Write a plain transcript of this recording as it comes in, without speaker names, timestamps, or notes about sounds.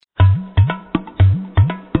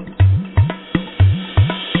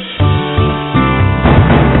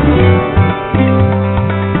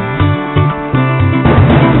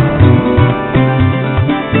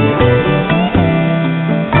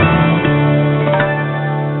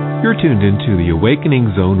You're tuned into the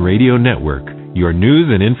Awakening Zone Radio Network, your news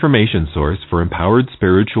and information source for empowered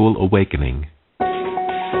spiritual awakening.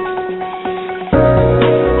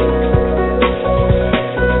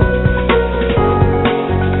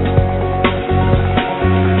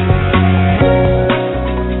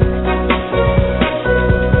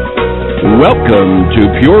 Welcome to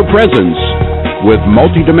Pure Presence with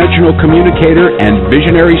multidimensional communicator and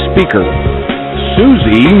visionary speaker,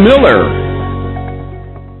 Susie Miller.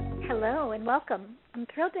 Hello and welcome. I'm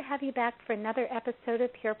thrilled to have you back for another episode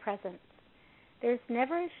of Pure Presence. There's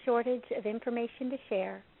never a shortage of information to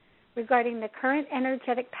share regarding the current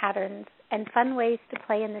energetic patterns and fun ways to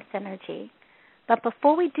play in this energy. But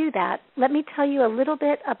before we do that, let me tell you a little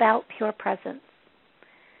bit about Pure Presence.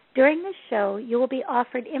 During this show, you will be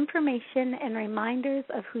offered information and reminders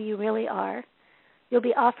of who you really are. You'll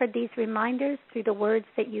be offered these reminders through the words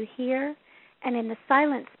that you hear and in the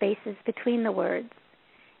silent spaces between the words.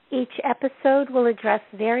 Each episode will address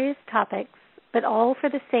various topics, but all for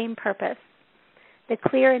the same purpose. The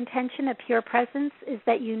clear intention of Pure Presence is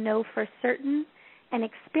that you know for certain and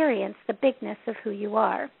experience the bigness of who you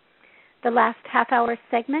are. The last half-hour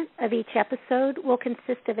segment of each episode will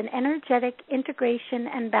consist of an energetic integration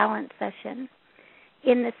and balance session.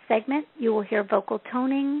 In this segment, you will hear vocal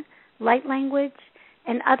toning, light language,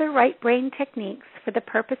 and other right brain techniques for the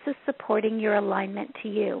purpose of supporting your alignment to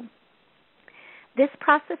you. This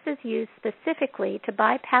process is used specifically to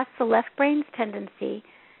bypass the left brain's tendency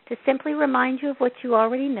to simply remind you of what you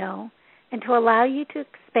already know and to allow you to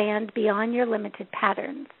expand beyond your limited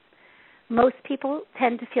patterns. Most people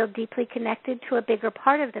tend to feel deeply connected to a bigger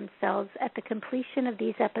part of themselves at the completion of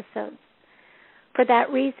these episodes. For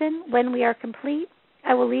that reason, when we are complete,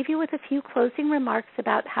 I will leave you with a few closing remarks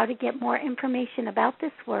about how to get more information about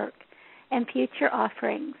this work and future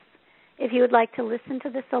offerings. If you would like to listen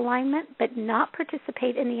to this alignment but not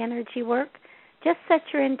participate in the energy work, just set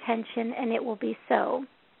your intention and it will be so.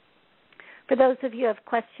 For those of you who have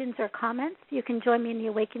questions or comments, you can join me in the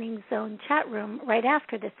Awakening Zone chat room right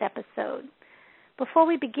after this episode. Before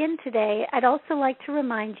we begin today, I'd also like to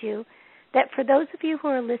remind you that for those of you who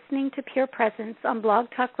are listening to Pure Presence on Blog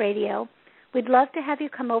Talk Radio, we'd love to have you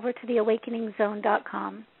come over to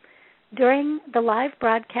theawakeningzone.com. During the live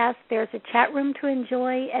broadcast, there's a chat room to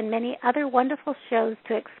enjoy and many other wonderful shows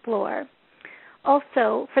to explore.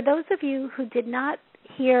 Also, for those of you who did not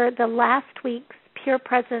hear the last week's Pure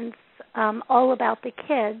Presence All About the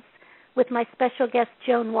Kids with my special guest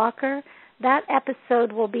Joan Walker, that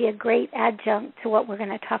episode will be a great adjunct to what we're going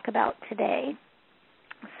to talk about today.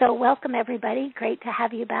 So welcome everybody, great to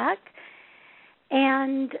have you back.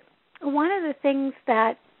 And one of the things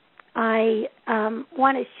that I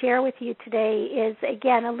want to share with you today is,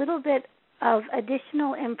 again, a little bit of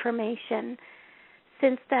additional information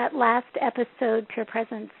since that last episode, Pure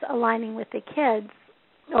Presence Aligning with the Kids,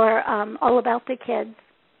 or All About the Kids.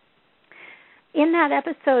 In that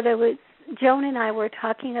episode, Joan and I were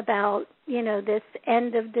talking about, this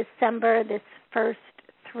end of December, this first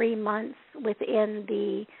 3 months within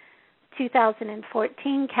the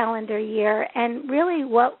 2014 calendar year, and really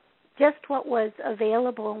what was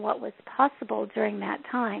available and what was possible during that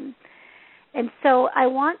time. And so I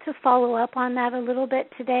want to follow up on that a little bit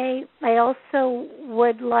today. I also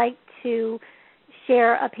would like to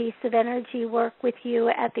share a piece of energy work with you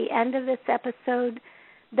at the end of this episode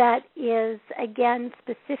that is, again,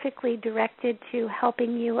 specifically directed to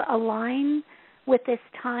helping you align with this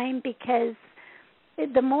time, because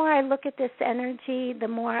the more I look at this energy, the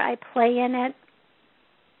more I play in it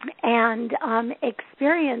and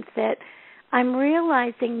experience it, I'm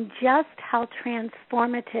realizing just how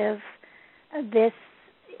transformative this,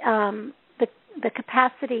 the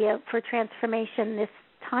capacity for transformation this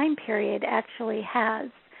time period actually has.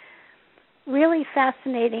 Really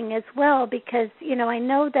fascinating as well because, I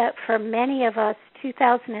know that for many of us,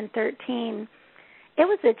 2013, it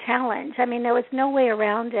was a challenge. I mean, there was no way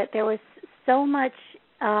around it. There was so much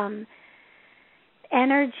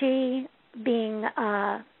energy being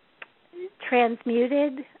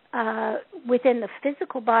transmuted within the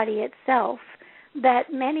physical body itself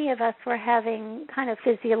that many of us were having kind of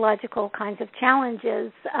physiological kinds of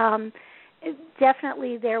challenges.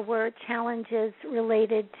 Definitely there were challenges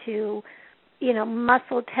related to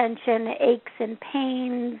muscle tension, aches and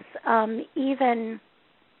pains, even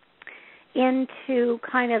into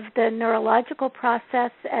kind of the neurological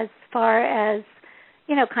process as far as,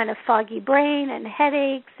 kind of foggy brain and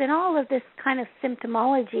headaches and all of this kind of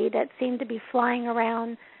symptomology that seemed to be flying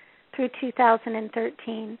around through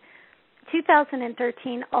 2013.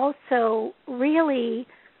 2013 also really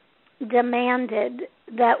demanded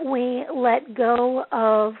that we let go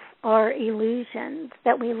of our illusions,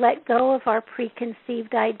 that we let go of our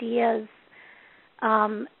preconceived ideas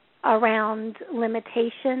around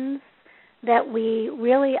limitations, that we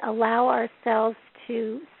really allow ourselves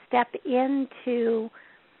to step into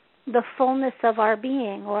the fullness of our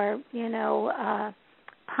being, or,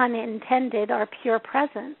 pun intended, our pure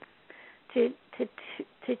presence, to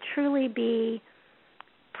truly be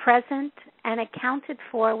present and accounted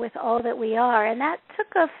for with all that we are. And that took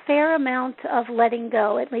a fair amount of letting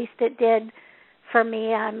go. At least it did for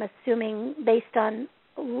me. I'm assuming, based on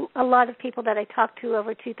a lot of people that I talked to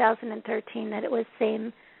over 2013, that it was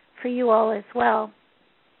same for you all as well.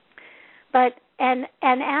 But and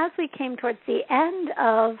as we came towards the end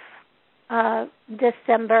of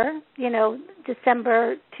December,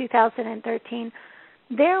 December 2013,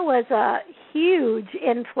 there was a huge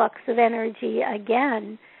influx of energy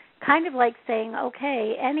again, kind of like saying,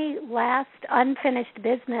 okay, any last unfinished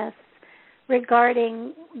business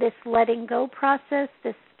regarding this letting go process,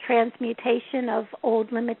 this transmutation of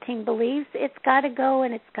old limiting beliefs, it's got to go,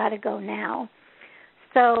 and it's got to go now.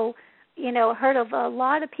 So, heard of a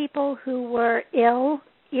lot of people who were ill,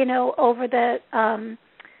 over the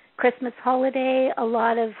Christmas holiday, a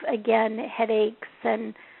lot of, again, headaches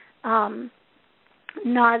and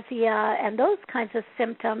nausea and those kinds of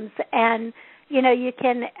symptoms. And, you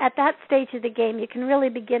can, at that stage of the game, you can really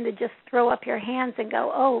begin to just throw up your hands and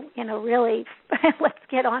go, oh, really, let's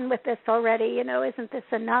get on with this already, isn't this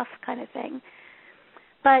enough, kind of thing.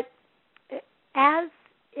 But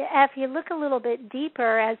if you look a little bit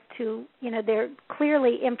deeper as to, there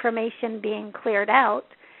clearly information being cleared out,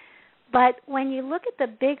 but when you look at the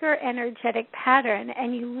bigger energetic pattern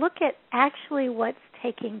and you look at actually what's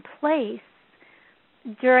taking place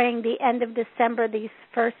during the end of December, these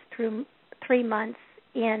first 3 months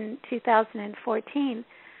in 2014,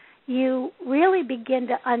 you really begin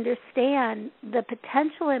to understand the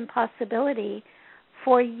potential and possibility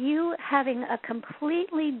for you having a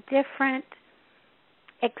completely different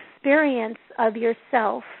experience of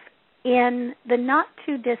yourself in the not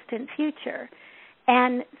too distant future.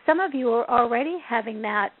 And some of you are already having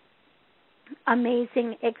that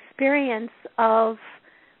amazing experience of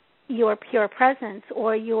your pure presence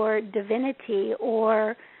or your divinity,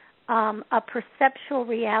 or a perceptual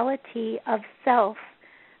reality of self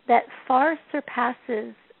that far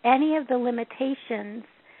surpasses any of the limitations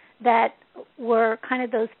that were kind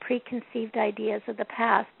of those preconceived ideas of the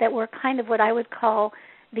past, that were kind of what I would call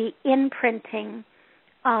the imprinting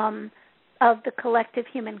of the collective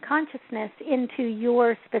human consciousness into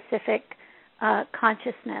your specific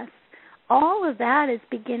consciousness. All of that is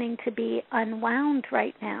beginning to be unwound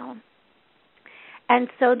right now. And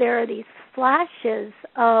so there are these flashes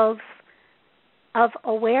of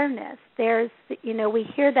awareness. There's, we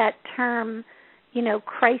hear that term,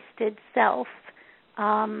 Christed self,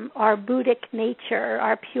 our Buddhic nature,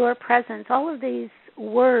 our pure presence. All of these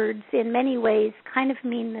words in many ways kind of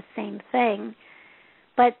mean the same thing,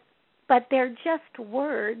 but they're just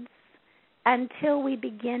words until we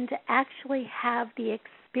begin to actually have the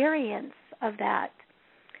experience of that.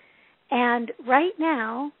 And right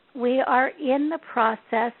now, we are in the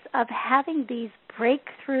process of having these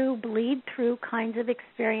breakthrough, bleed-through kinds of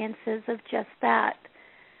experiences of just that.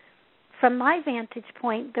 From my vantage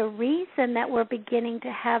point, the reason that we're beginning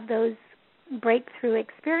to have those breakthrough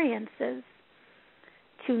experiences,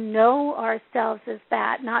 to know ourselves as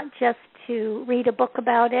that, not just to read a book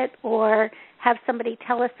about it or have somebody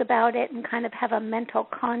tell us about it and kind of have a mental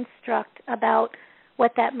construct about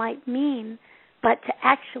what that might mean, but to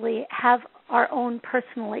actually have our own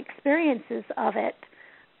personal experiences of it.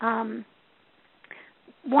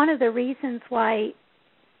 One of the reasons why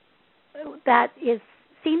that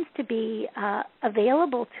seems to be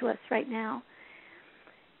available to us right now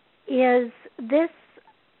is this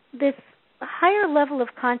higher level of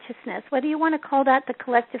consciousness, whether you want to call that the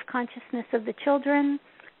collective consciousness of the children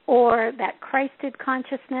or that Christed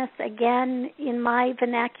consciousness. Again, in my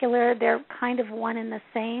vernacular, they're kind of one and the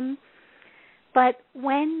same. But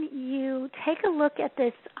when you take a look at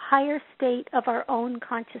this higher state of our own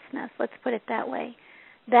consciousness, let's put it that way,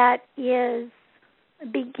 that is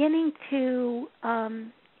beginning to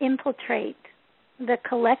infiltrate the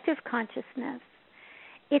collective consciousness,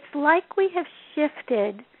 it's like we have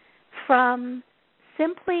shifted from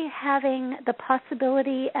simply having the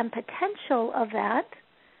possibility and potential of that.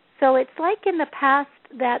 So it's like in the past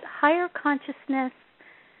that higher consciousness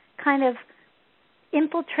kind of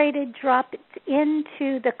infiltrated, dropped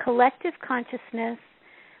into the collective consciousness,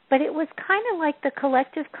 but it was kind of like the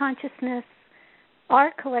collective consciousness,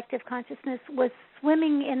 our collective consciousness, was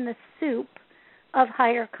swimming in the soup of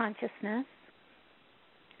higher consciousness.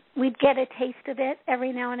 We'd get a taste of it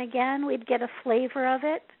every now and again. We'd get a flavor of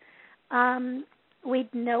it.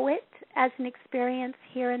 We'd know it as an experience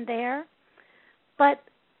here and there. But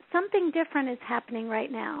something different is happening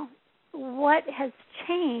right now. What has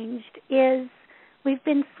changed is we've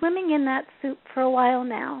been swimming in that soup for a while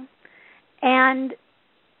now. And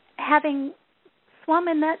having swum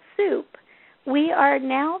in that soup, we are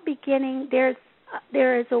now beginning, there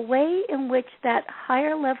is a way in which that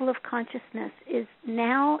higher level of consciousness is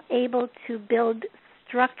now able to build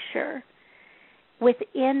structure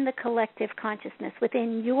within the collective consciousness,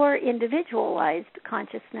 within your individualized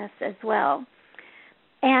consciousness as well.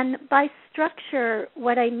 And by structure,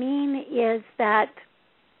 what I mean is that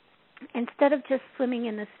instead of just swimming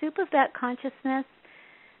in the soup of that consciousness,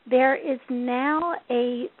 there is now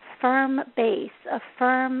a firm base, a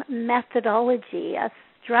firm methodology, a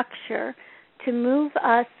structure to move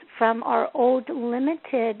us from our old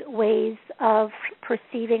limited ways of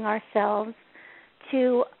perceiving ourselves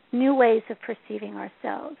to new ways of perceiving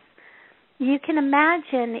ourselves. You can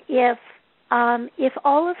imagine if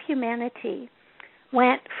all of humanity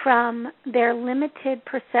went from their limited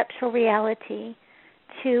perceptual reality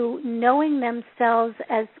to knowing themselves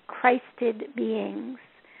as Christed beings,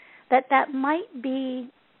 that might be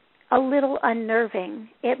a little unnerving.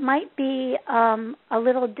 It might be a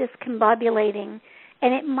little discombobulating,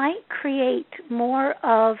 and it might create more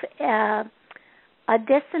of a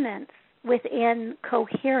dissonance within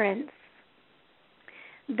coherence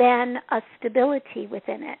than a stability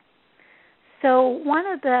within it. So one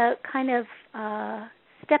of the kind of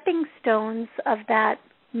stepping stones of that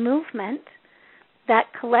movement, that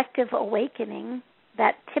collective awakening,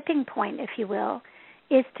 that tipping point, if you will,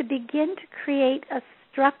 is to begin to create a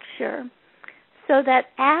structure so that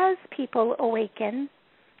as people awaken,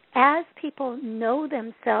 as people know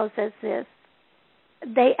themselves as this,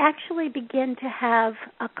 they actually begin to have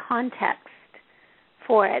a context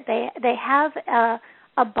for it. They have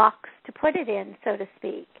a box to put it in, so to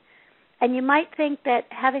speak. And you might think that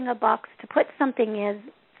having a box to put something in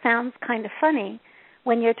sounds kind of funny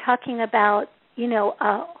when you're talking about,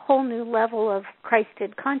 a whole new level of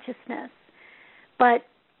Christed consciousness. But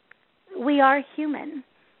we are human,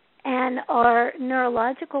 and our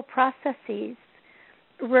neurological processes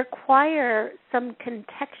require some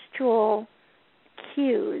contextual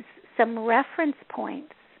cues, some reference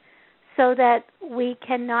points, so that we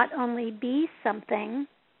can not only be something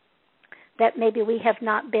that maybe we have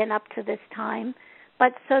not been up to this time,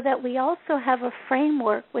 but so that we also have a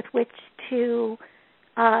framework with which to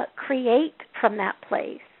create from that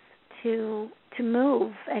place, to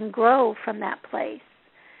move and grow from that place.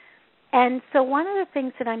 And so one of the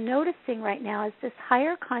things that I'm noticing right now is this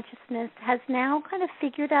higher consciousness has now kind of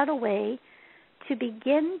figured out a way to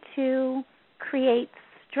begin to create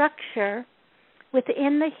structure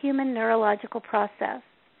within the human neurological process.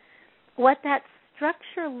 What that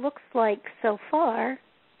structure looks like so far,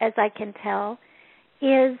 as I can tell,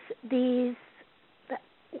 is these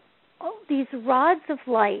rods of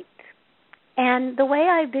light. And the way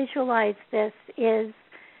I visualize this is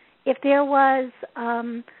if there was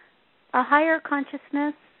a higher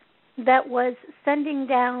consciousness that was sending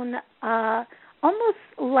down almost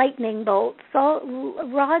lightning bolts,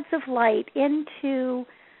 rods of light into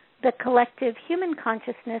the collective human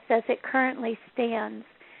consciousness as it currently stands,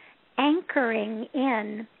 anchoring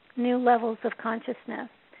in new levels of consciousness,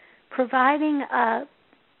 providing a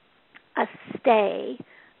stay,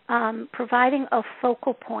 providing a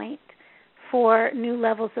focal point for new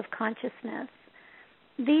levels of consciousness.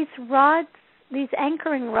 These rods, these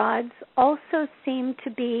anchoring rods, also seem to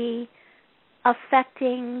be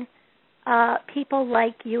affecting people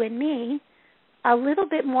like you and me a little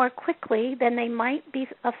bit more quickly than they might be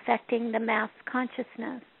affecting the mass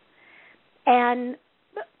consciousness. And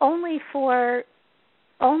only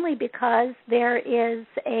because there is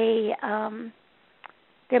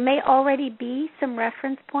there may already be some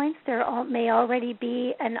reference points. There may already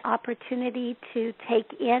be an opportunity to take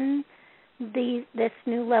in this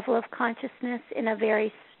new level of consciousness in a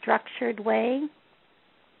very structured way,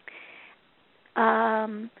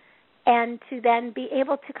 and to then be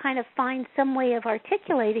able to kind of find some way of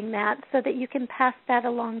articulating that so that you can pass that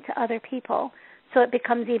along to other people, so it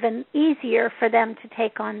becomes even easier for them to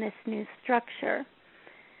take on this new structure.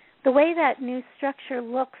 The way that new structure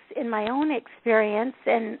looks in my own experience,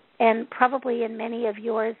 and probably in many of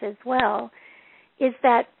yours as well, is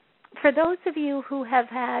that for those of you who have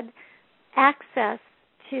had access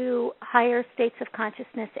to higher states of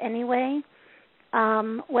consciousness anyway,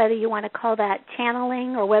 whether you want to call that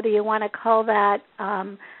channeling or whether you want to call that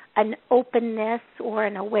an openness or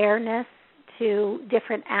an awareness to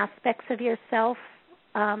different aspects of yourself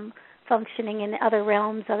functioning in other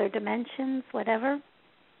realms, other dimensions, whatever.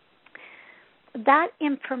 That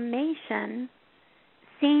information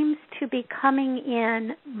seems to be coming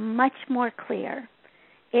in much more clear.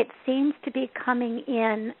 It seems to be coming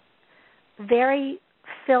in very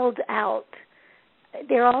filled out.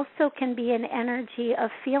 There also can be an energy of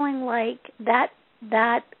feeling like that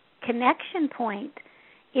connection point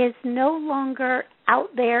is no longer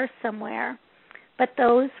out there somewhere, but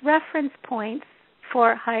those reference points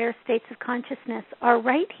for higher states of consciousness are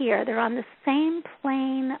right here. They're on the same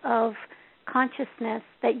plane of consciousness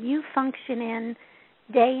that you function in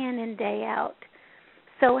day in and day out.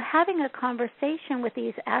 So having a conversation with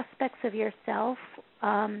these aspects of yourself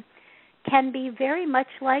can be very much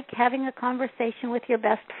like having a conversation with your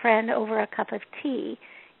best friend over a cup of tea.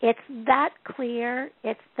 It's that clear,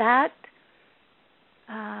 it's that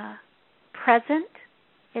present,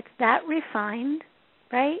 it's that refined,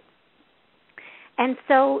 right? And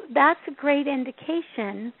so that's a great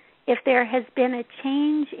indication if there has been a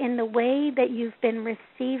change in the way that you've been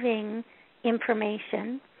receiving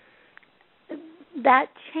information. That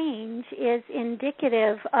change is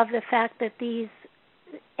indicative of the fact that these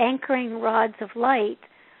anchoring rods of light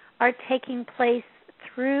are taking place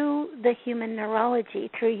through the human neurology,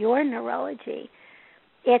 through your neurology.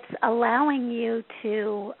 It's allowing you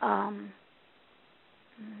to, how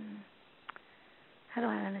do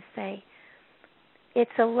I want to say?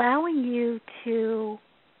 It's allowing you to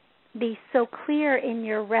be so clear in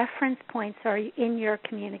your reference points or in your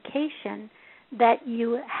communication that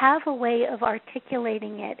you have a way of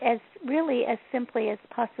articulating it as really as simply as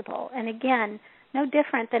possible. And again, no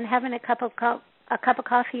different than having a cup of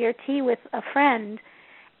coffee or tea with a friend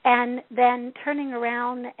and then turning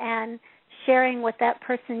around and sharing what that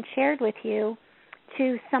person shared with you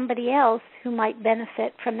to somebody else who might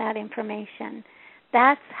benefit from that information.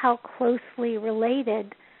 That's how closely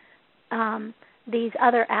related these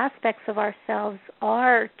other aspects of ourselves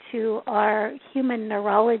are to our human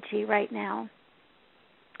neurology right now.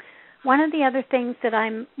 One of the other things that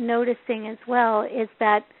I'm noticing as well is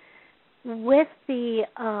that with the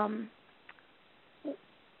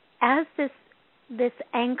as this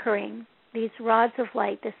anchoring, these rods of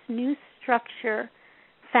light, this new structure,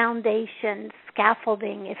 foundation,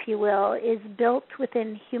 scaffolding, if you will, is built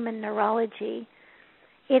within human neurology,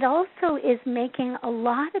 it also is making a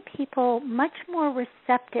lot of people much more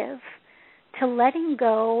receptive to letting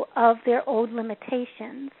go of their old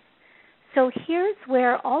limitations. So here's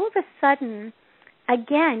where all of a sudden,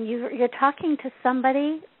 again, you're talking to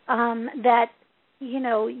somebody that, you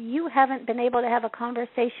know, you haven't been able to have a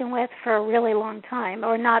conversation with for a really long time,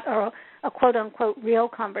 or not a quote-unquote real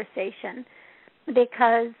conversation,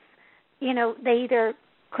 because, you know, they either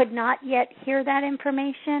could not yet hear that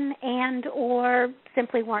information and or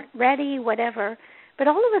simply weren't ready, whatever. But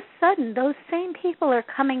all of a sudden, those same people are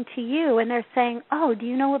coming to you and they're saying, oh, do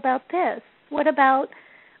you know about this? What about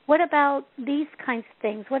these kinds of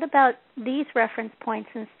things? What about these reference points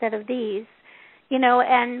instead of these? You know,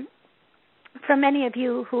 and for many of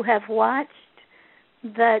you who have watched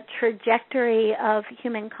the trajectory of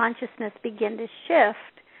human consciousness begin to shift,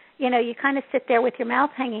 you know, you kind of sit there with your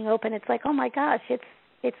mouth hanging open. It's like, oh my gosh,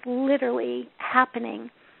 it's literally happening.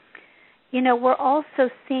 You know, we're also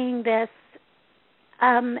seeing this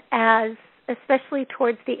as, especially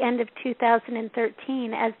towards the end of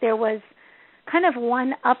 2013, as there was kind of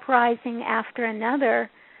one uprising after another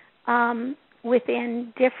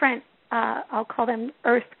within different, I'll call them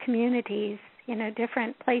Earth communities, you know,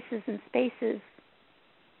 different places and spaces,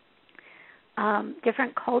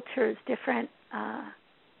 different cultures, different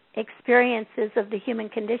experiences of the human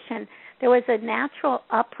condition. There was a natural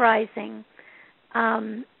uprising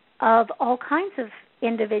of all kinds of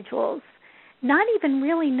individuals, not even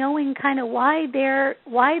really knowing kind of why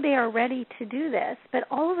they are ready to do this. But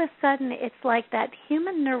all of a sudden, it's like that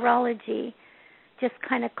human neurology just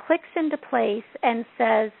kind of clicks into place and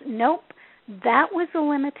says, nope, that was a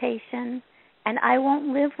limitation, and I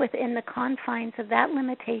won't live within the confines of that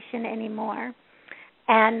limitation anymore.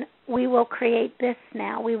 And we will create this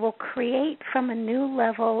now. We will create from a new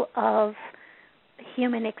level of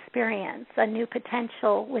human experience, a new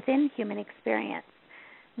potential within human experience.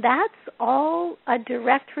 That's all a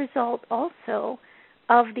direct result also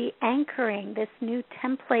of the anchoring, this new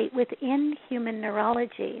template within human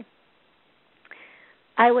neurology.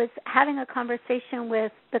 I was having a conversation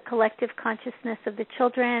with the collective consciousness of the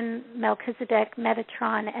children, Melchizedek,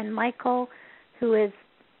 Metatron, and Michael,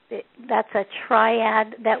 that's a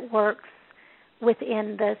triad that works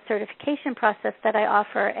within the certification process that I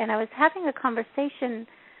offer. And I was having a conversation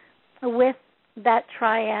with that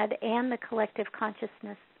triad and the collective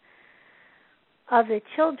consciousness of the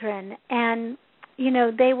children, and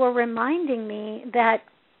they were reminding me that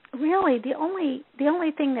really the only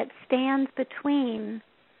thing that stands between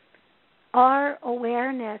our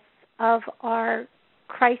awareness of our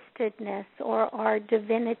Christedness or our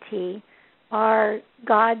divinity, our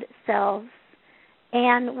God selves,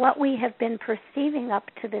 and what we have been perceiving up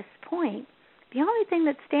to this point, the only thing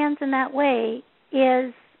that stands in that way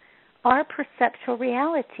is our perceptual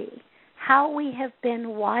reality, how we have been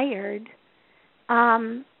wired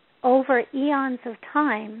over eons of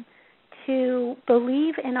time to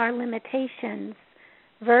believe in our limitations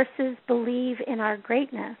versus believe in our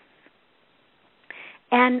greatness.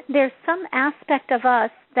 And there's some aspect of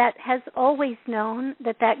us that has always known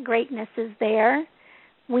that greatness is there.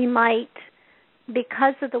 We might,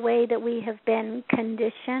 because of the way that we have been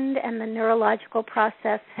conditioned and the neurological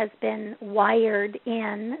process has been wired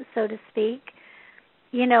in, so to speak,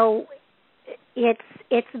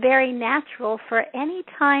 it's very natural for any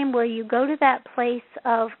time where you go to that place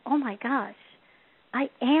of, oh my gosh, I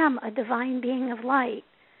am a divine being of light.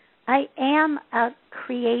 I am a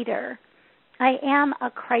creator. I am a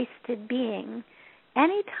Christed being.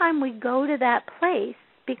 Anytime we go to that place,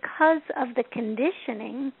 because of the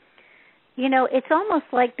conditioning, it's almost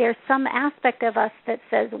like there's some aspect of us that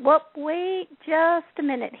says, whoop, wait just a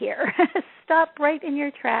minute here. Stop right in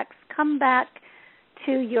your tracks. Come back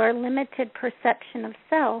to your limited perception of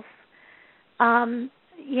self.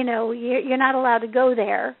 You're not allowed to go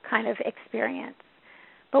there kind of experience.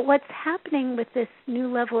 But what's happening with this new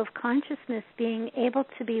level of consciousness being able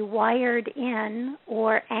to be wired in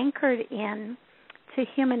or anchored in to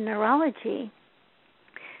human neurology,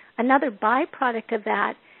 another byproduct of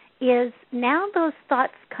that is now those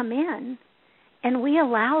thoughts come in and we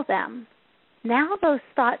allow them. Now those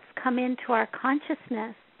thoughts come into our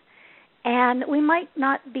consciousness, and we might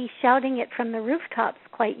not be shouting it from the rooftops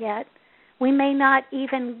quite yet. We may not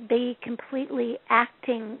even be completely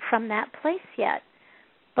acting from that place yet.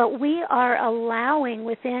 But we are allowing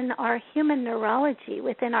within our human neurology,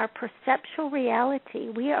 within our perceptual reality,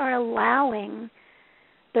 we are allowing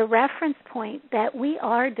the reference point that we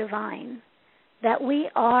are divine, that we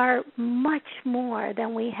are much more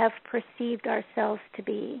than we have perceived ourselves to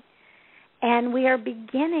be. And we are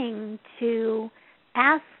beginning to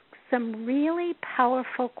ask some really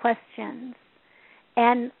powerful questions.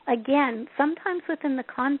 And again, sometimes within the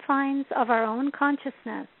confines of our own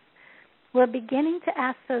consciousness, we're beginning to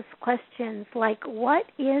ask those questions like, what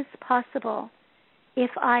is possible if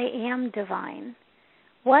I am divine?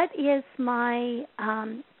 What can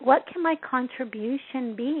my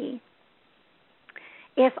contribution be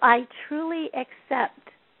if I truly accept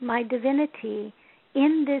my divinity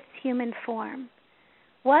in this human form?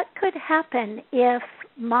 What could happen if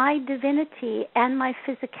my divinity and my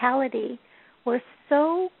physicality were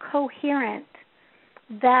so coherent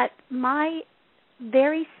that my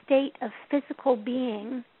very state of physical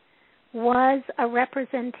being was a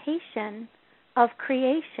representation of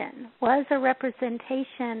creation, was a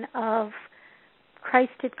representation of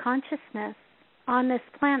Christed consciousness on this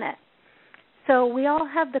planet? So we all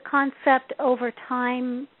have the concept over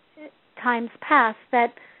times past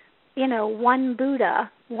that, one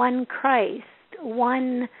Buddha, one Christ,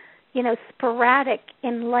 one, sporadic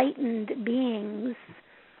enlightened beings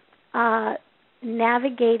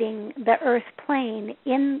navigating the earth plane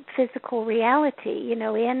in physical reality, in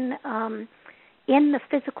the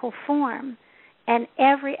physical form, and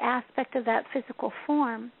every aspect of that physical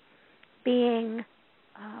form being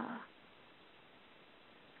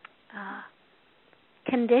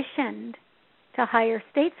conditioned to higher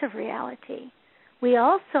states of reality. We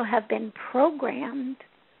also have been programmed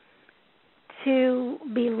to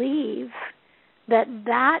believe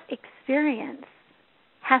that experience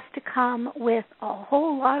has to come with a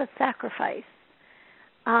whole lot of sacrifice,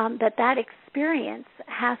 that experience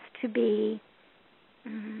has to be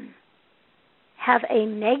have a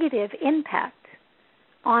negative impact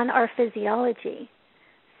on our physiology.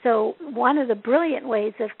 So one of the brilliant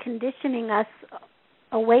ways of conditioning us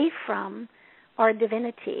away from our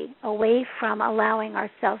divinity, away from allowing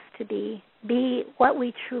ourselves to be what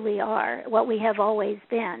we truly are, what we have always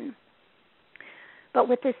been. But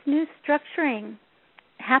with this new structuring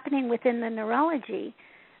happening within the neurology,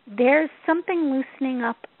 there's something loosening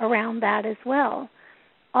up around that as well.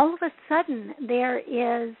 All of a sudden, there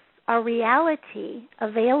is a reality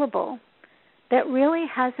available that really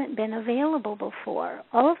hasn't been available before.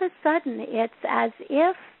 All of a sudden, it's as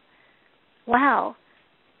if, wow,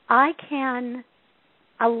 I can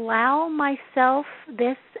allow myself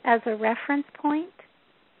this as a reference point,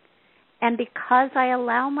 and because I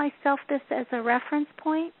allow myself this as a reference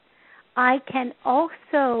point, I can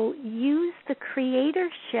also use the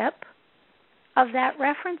creatorship of that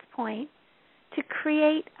reference point to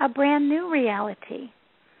create a brand new reality.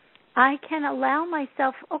 I can allow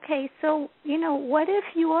myself, okay, so, what if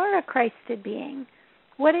you are a Christed being?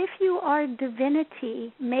 What if you are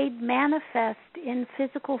divinity made manifest in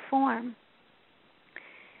physical form?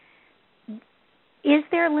 Is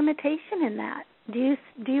there a limitation in that? Do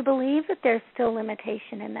you believe that there's still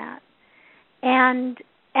limitation in that? And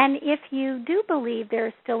if you do believe there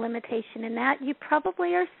is still limitation in that, you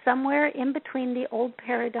probably are somewhere in between the old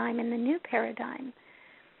paradigm and the new paradigm.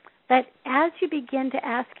 But as you begin to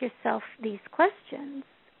ask yourself these questions,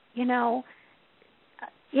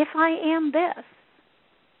 if I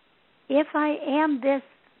am this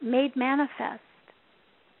made manifest,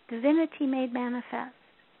 divinity made manifest,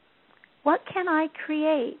 what can I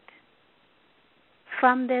create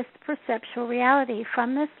from this perceptual reality,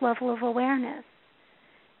 from this level of awareness?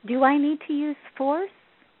 Do I need to use force?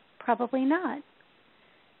 Probably not.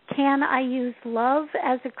 Can I use love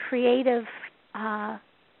as a creative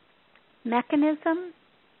mechanism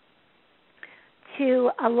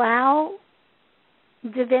to allow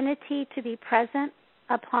divinity to be present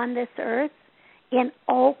upon this earth in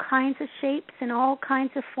all kinds of shapes, in all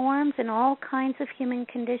kinds of forms, in all kinds of human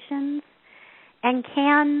conditions? And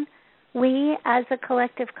can we, as a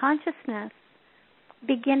collective consciousness,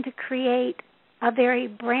 begin to create a very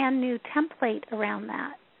brand new template around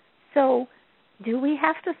that? So, do we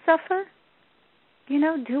have to suffer?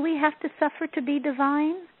 Do we have to suffer to be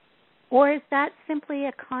divine? Or is that simply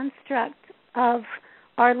a construct of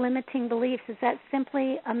our limiting beliefs? Is that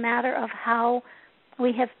simply a matter of how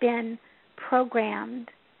we have been programmed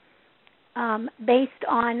based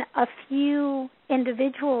on a few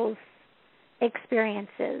individuals'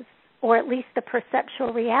 experiences, or at least the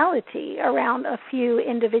perceptual reality around a few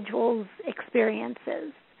individuals'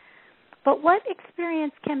 experiences? But what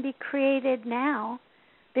experience can be created now,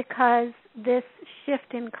 because this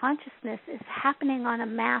shift in consciousness is happening on a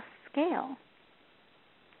mass scale?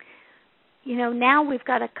 Now we've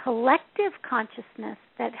got a collective consciousness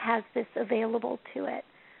that has this available to it.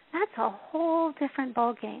 That's a whole different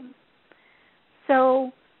ballgame.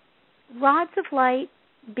 So rods of light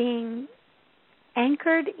being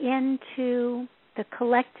anchored into the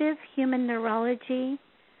collective human neurology,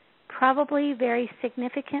 probably very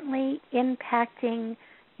significantly impacting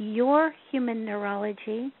your human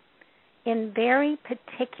neurology in very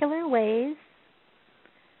particular ways.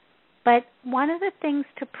 But one of the things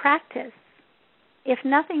to practice, if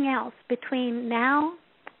nothing else, between now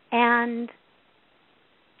and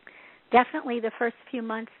definitely the first few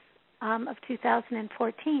months of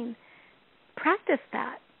 2014, practice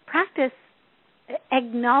that. Practice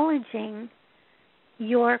acknowledging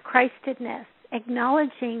your Christedness,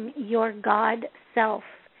 acknowledging your God self,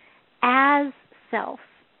 as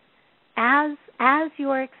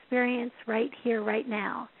your experience right here, right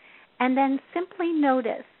now. And then simply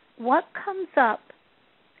notice what comes up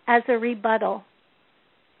as a rebuttal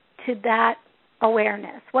to that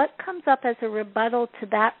awareness. What comes up as a rebuttal to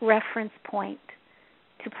that reference point,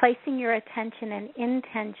 to placing your attention and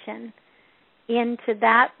intention into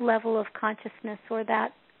that level of consciousness or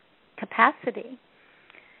that capacity.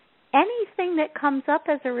 Anything that comes up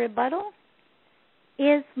as a rebuttal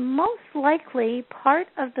is most likely part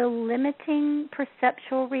of the limiting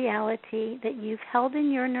perceptual reality that you've held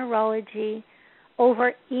in your neurology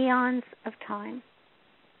over eons of time.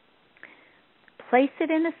 Place it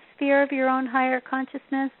in a sphere of your own higher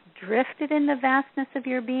consciousness, drift it in the vastness of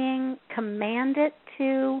your being, command it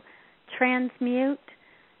to transmute.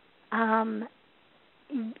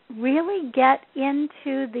 Really get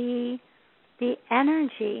into the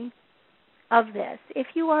energy of this. If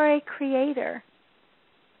you are a creator,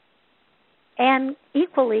 and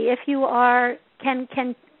equally if you are can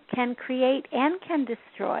create and can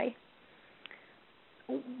destroy,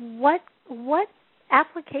 what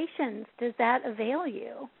applications does that avail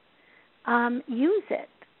you? Use it,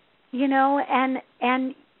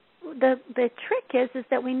 and the trick is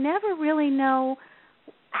that we never really know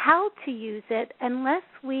how to use it unless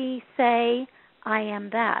we say, I am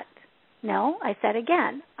that. No, I said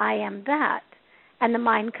again, I am that. And the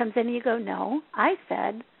mind comes in and you go, no, I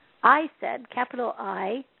said, capital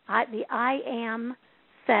I, the I am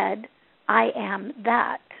said, I am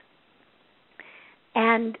that.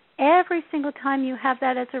 And every single time you have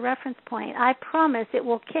that as a reference point, I promise it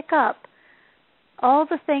will kick up all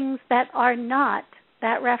the things that are not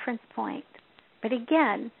that reference point. But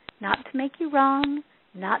again, not to make you wrong,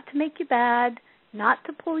 not to make you bad, not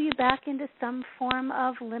to pull you back into some form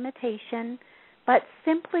of limitation, but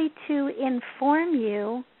simply to inform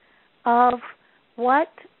you of what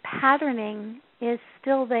patterning is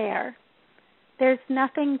still there. There's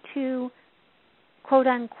nothing to, quote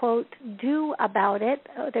unquote, do about it.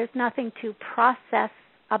 There's nothing to process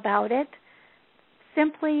about it.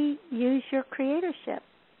 Simply use your creatorship.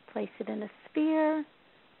 Place it in a sphere,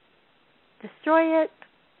 destroy it,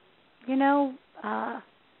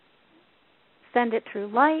 send it through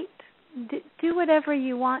light. Do whatever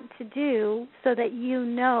you want to do so that you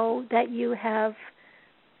know that you have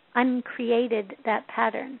uncreated that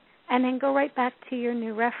pattern. And then go right back to your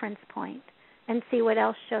new reference point and see what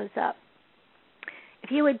else shows up.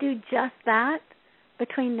 If you would do just that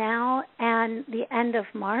between now and the end of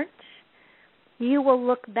March, you will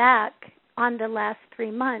look back on the last 3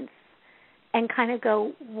 months and kind of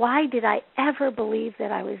go, why did I ever believe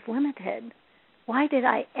that I was limited? Why did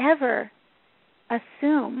I ever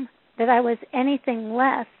assume that I was anything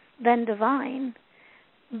less than divine?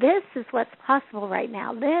 This is what's possible right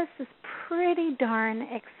now. This is pretty darn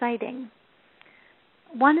exciting.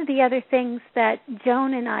 One of the other things that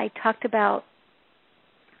Joan and I talked about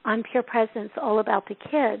on Pure Presence, All About the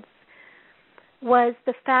Kids, was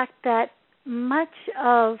the fact that much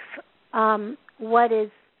of what is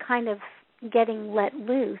kind of getting let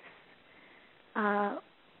loose,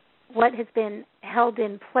 what has been held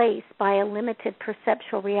in place by a limited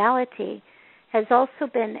perceptual reality, has also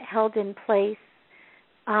been held in place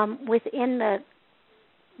within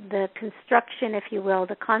the construction, if you will,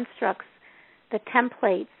 the constructs, the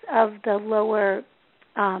templates of the lower,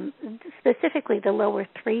 specifically the lower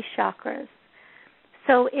 3 chakras.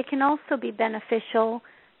 So it can also be beneficial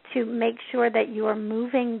to make sure that you are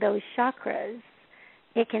moving those chakras.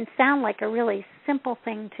 It can sound like a really simple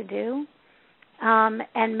thing to do,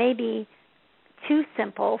 and maybe too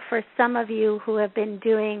simple for some of you who have been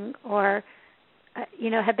doing or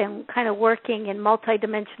have been kind of working in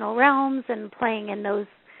multidimensional realms and playing in those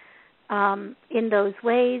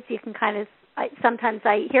ways. You can kind of, sometimes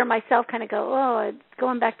I hear myself kind of go, oh, it's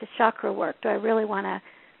going back to chakra work. Do I really want to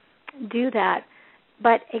do that?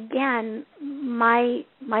 But again, my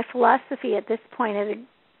philosophy at this point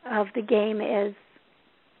of the game is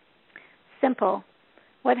simple.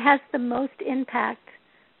 What has the most impact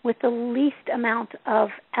with the least amount of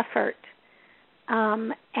effort?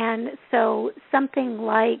 And so something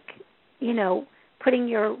like, putting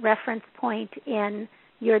your reference point in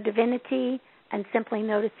your divinity and simply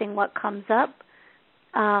noticing what comes up,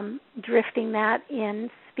 drifting that in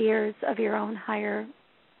spheres of your own higher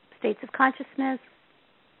states of consciousness,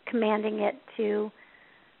 commanding it to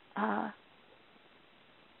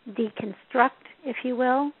deconstruct, if you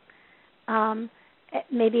will.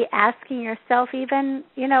 Maybe asking yourself even,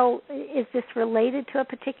 is this related to a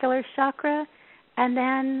particular chakra? And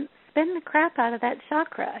then spin the crap out of that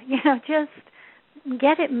chakra. Just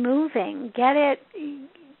get it moving. Get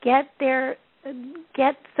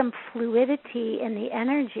some fluidity in the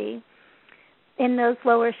energy in those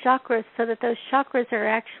lower chakras so that those chakras are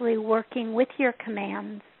actually working with your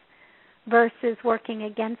commands versus working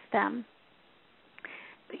against them.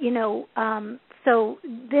 So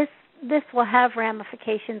this will have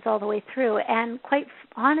ramifications all the way through. And quite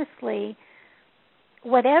honestly,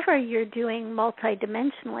 whatever you're doing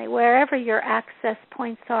multidimensionally, wherever your access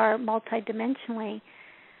points are multidimensionally,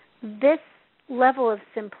 this level of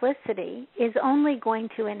simplicity is only going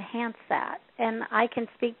to enhance that. And I can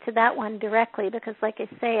speak to that one directly because, like I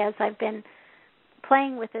say, as I've been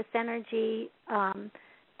playing with this energy,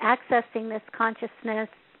 accessing this consciousness,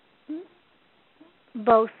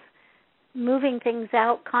 both moving things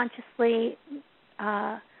out consciously,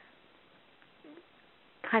 kind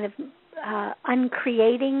of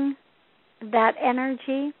uncreating that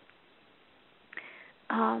energy,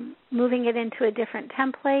 moving it into a different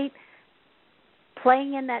template,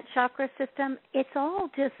 playing in that chakra system, it's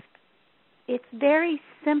very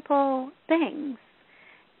simple things.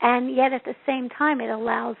 And yet at the same time, it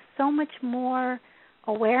allows so much more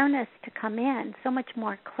awareness to come in, so much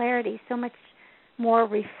more clarity, so much more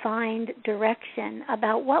refined direction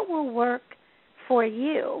about what will work for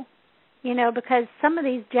you. Because some of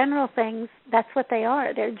these general things, that's what they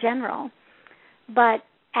are. They're general. But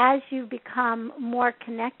as you become more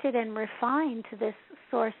connected and refined to this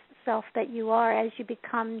source self that you are, as you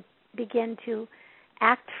begin to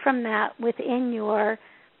act from that within your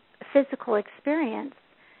physical experience,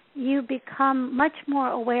 you become much more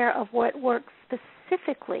aware of what works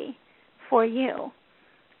specifically for you.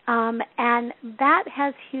 And that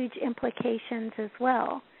has huge implications as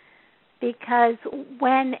well, because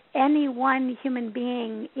when any one human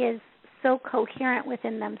being is so coherent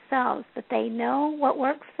within themselves that they know what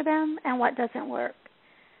works for them and what doesn't work,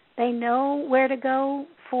 they know where to go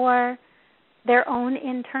for their own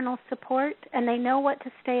internal support, and they know what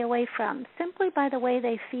to stay away from simply by the way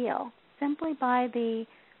they feel, simply by the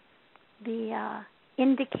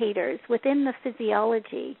indicators within the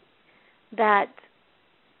physiology that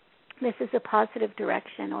this is a positive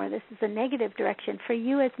direction or this is a negative direction for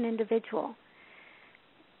you as an individual.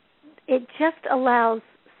 It just allows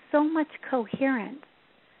so much coherence,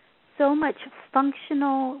 so much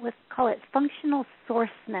functional, let's call it functional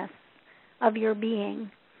sourceness of your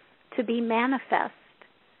being to be manifest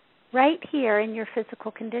right here in your physical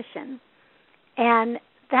condition. And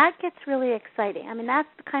that gets really exciting. I mean, that's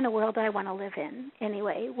the kind of world I want to live in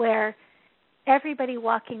anyway, where everybody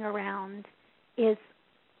walking around is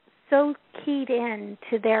so keyed in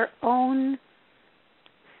to their own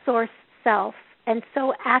source self and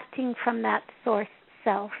so acting from that source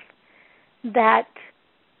self that,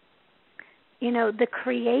 you know, the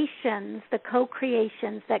creations, the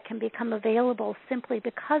co-creations that can become available simply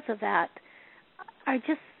because of that are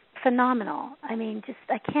just phenomenal. I mean, just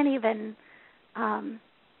I can't even, I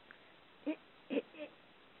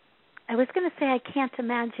was going to say I can't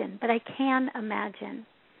imagine, but I can imagine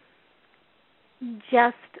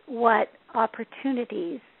just what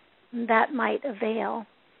opportunities that might avail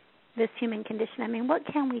this human condition. I mean, what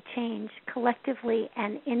can we change collectively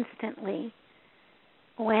and instantly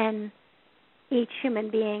when each human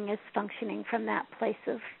being is functioning from that place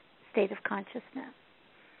of state of consciousness?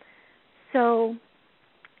 So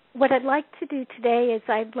what I'd like to do today is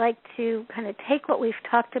I'd like to kind of take what we've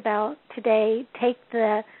talked about today, take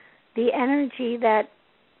the energy that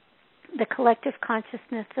the collective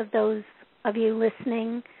consciousness of those of you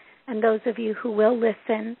listening and those of you who will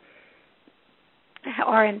listen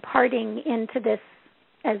are imparting into this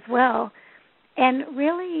as well, and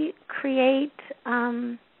really create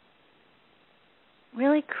an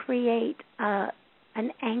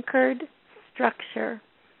anchored structure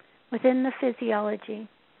within the physiology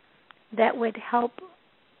that would help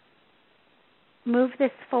move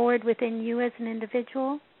this forward within you as an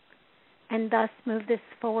individual and thus move this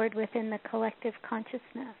forward within the collective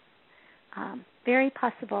consciousness. Very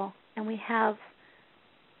possible, and we have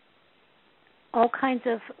all kinds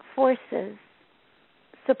of forces,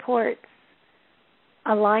 supports,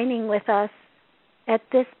 aligning with us at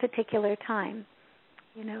this particular time.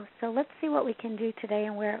 You know, so let's see what we can do today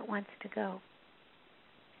and where it wants to go.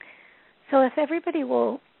 So if everybody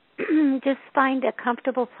will just find a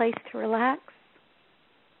comfortable place to relax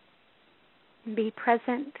and be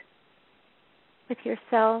present with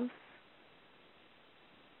yourselves,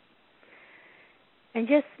 and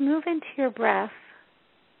just move into your breath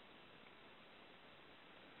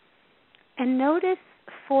and notice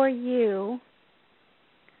for you,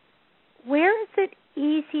 where is it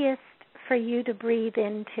easiest for you to breathe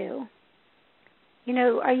into? You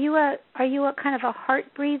know, are you a kind of a heart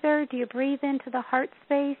breather? Do you breathe into the heart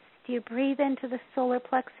space? Do you breathe into the solar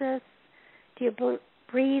plexus? Do you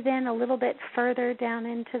breathe in a little bit further down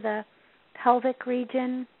into the pelvic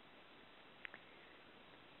region?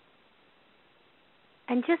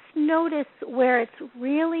 And just notice where it's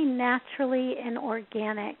really naturally and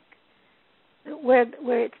organic, where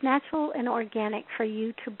it's natural and organic for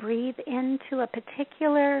you to breathe into a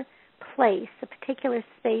particular place, a particular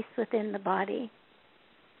space within the body.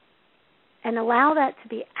 And allow that to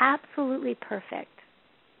be absolutely perfect.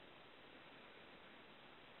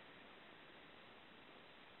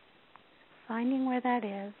 Finding where that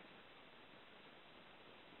is.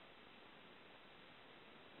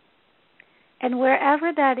 And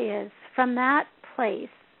wherever that is, from that place,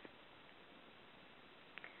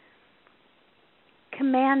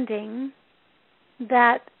 commanding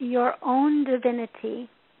that your own divinity,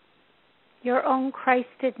 your own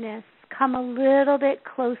Christedness, come a little bit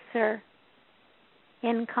closer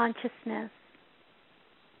in consciousness.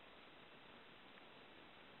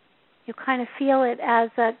 You kind of feel it as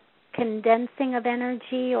a condensing of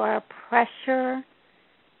energy or a pressure,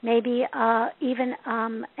 maybe even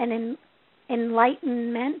an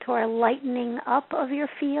enlightenment or a lightening up of your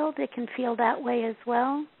field. It can feel that way as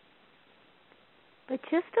well. But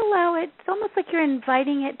just allow it. It's almost like you're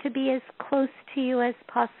inviting it to be as close to you as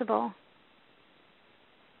possible.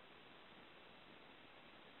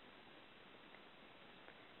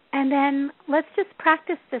 And then let's just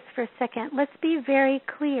practice this for a second. Let's be very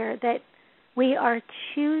clear that we are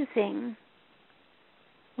choosing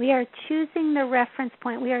the reference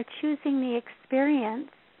point. We are choosing the experience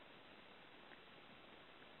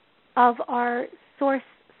of our source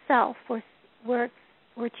self. We're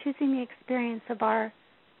choosing the experience of our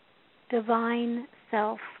divine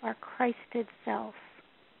self, our Christed self.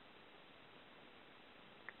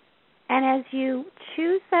 And as you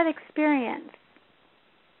choose that experience,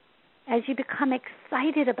 as you become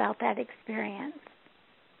excited about that experience,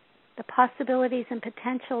 the possibilities and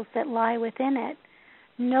potentials that lie within it,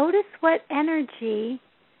 notice what energy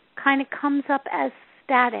kind of comes up as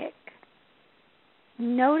static.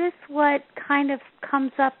 Notice what kind of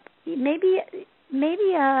comes up, maybe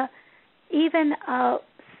even a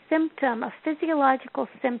symptom, a physiological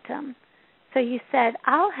symptom. So you said,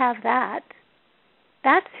 I'll have that.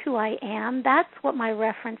 That's who I am. That's what my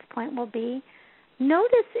reference point will be.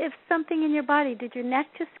 Notice if something in your body, did your neck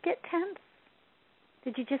just get tense?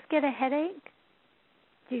 Did you just get a headache?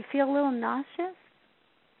 Do you feel a little nauseous?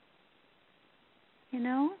 You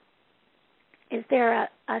know? Is there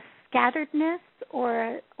a scatteredness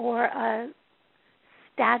or a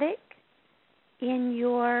static in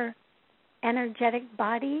your energetic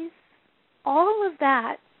bodies? All of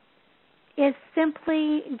that is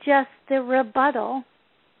simply just the rebuttal,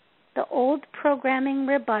 the old programming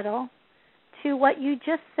rebuttal to what you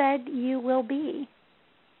just said you will be,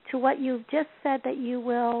 to what you've just said that you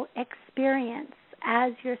will experience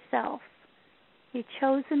as yourself. You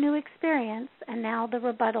chose a new experience, and now the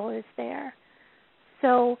rebuttal is there.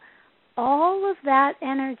 So all of that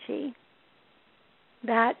energy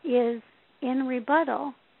that is in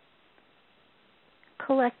rebuttal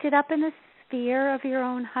collected up in a sphere of your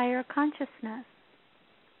own higher consciousness,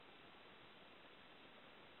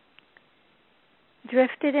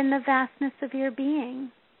 drifted in the vastness of your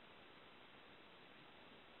being.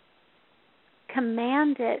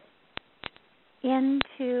 Command it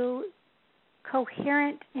into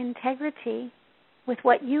coherent integrity with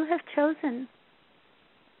what you have chosen,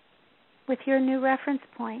 with your new reference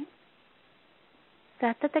point.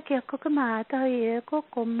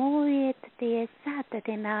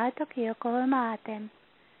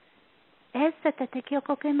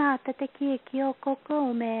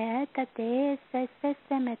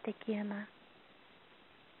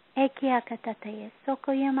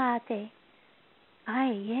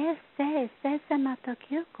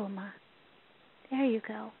 There you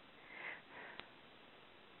go.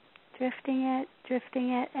 Drifting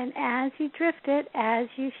it, and as you drift it, as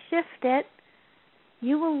you shift it,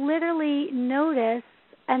 you will literally notice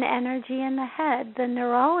an energy in the head. The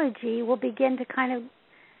neurology will begin to kind of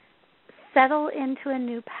settle into a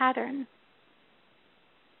new pattern.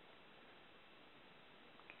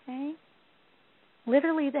 Okay?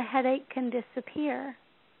 Literally, the headache can disappear.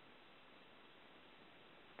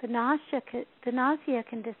 The nausea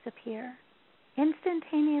can disappear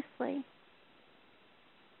instantaneously,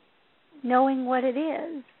 knowing what it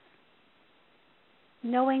is,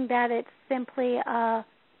 knowing that it's simply a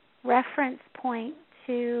reference point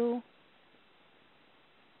to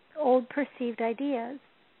old perceived ideas.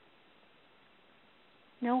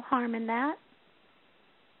 No harm in that.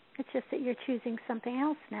 It's just that you're choosing something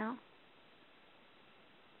else now.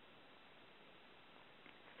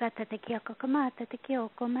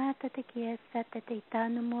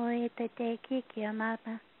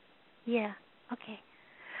 Yeah, okay.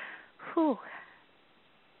 Whew.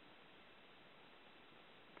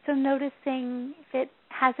 So noticing if it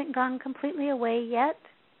hasn't gone completely away yet,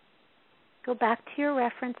 go back to your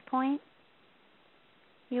reference point.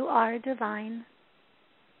 You are divine.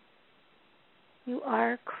 You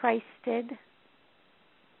are Christed.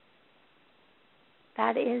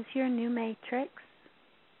 That is your new matrix.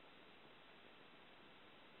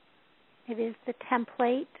 It is the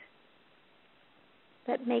template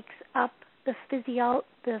that makes up the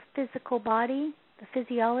physical body, the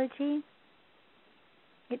physiology.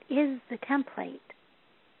 It is the template.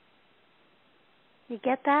 You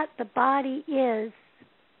get that? The body is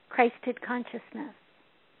Christed consciousness.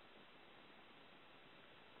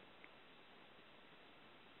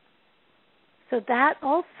 So that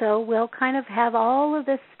also will kind of have all of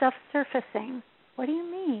this stuff surfacing. What do you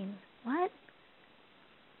mean? What?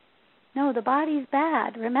 No, the body's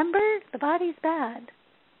bad. Remember? The body's bad.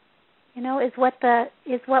 You know, is what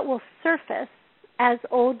will surface as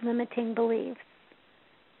old limiting beliefs.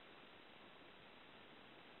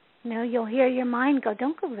 You know, you'll hear your mind go,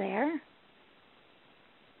 don't go there.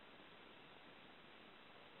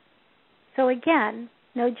 So again,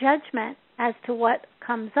 no judgment as to what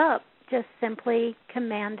comes up. Just simply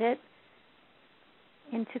command it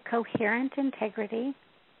into coherent integrity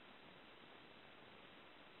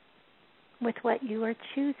with what you are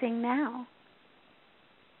choosing now.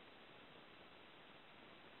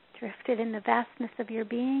 Drifted in the vastness of your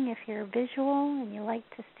being if you're visual and you like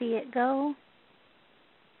to see it go.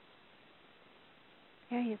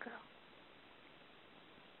 There you go.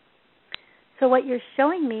 So what you're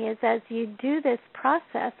showing me is as you do this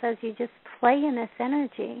process, as you just play in this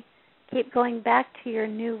energy, keep going back to your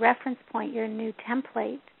new reference point, your new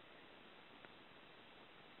template,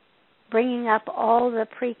 bringing up all the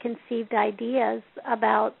preconceived ideas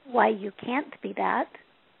about why you can't be that,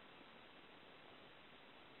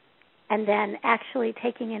 and then actually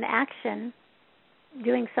taking an action,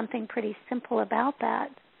 doing something pretty simple about that.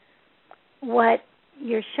 What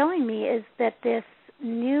you're showing me is that this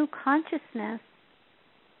new consciousness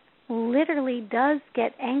literally does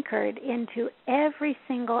get anchored into every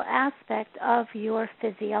single aspect of your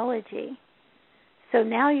physiology. So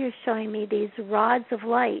now you're showing me these rods of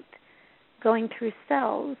light going through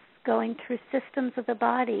cells, going through systems of the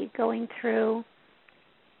body, going through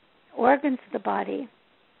organs of the body.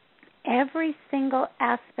 Every single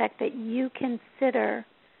aspect that you consider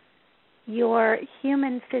your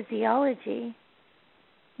human physiology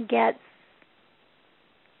gets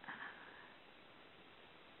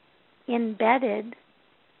embedded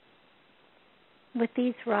with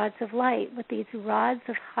these rods of light, with these rods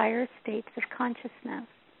of higher states of consciousness.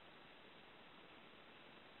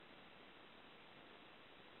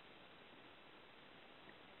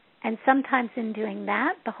 And sometimes in doing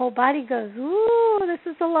that, the whole body goes, ooh, this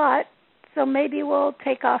is a lot, so maybe we'll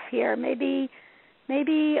take off here. Maybe,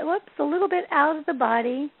 whoops, a little bit out of the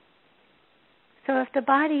body. So if the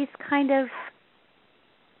body's kind of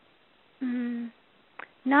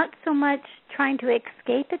not so much trying to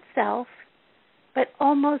escape itself, but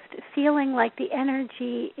almost feeling like the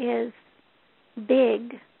energy is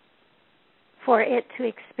big for it to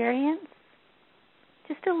experience,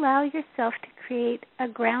 just allow yourself to create a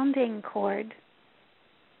grounding cord.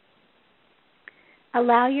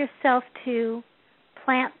 Allow yourself to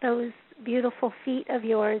plant those beautiful feet of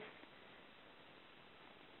yours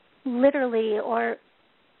literally or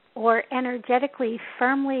energetically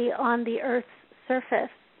firmly on the earth's surface.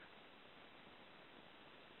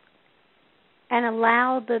 And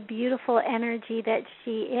allow the beautiful energy that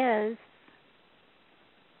she is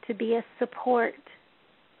to be a support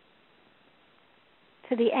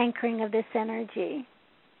to the anchoring of this energy.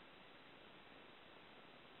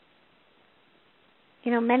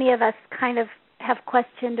 You know, many of us kind of have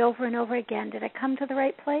questioned over and over again, did I come to the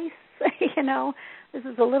right place? You know, this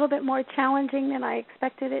is a little bit more challenging than I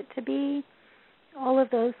expected it to be. All of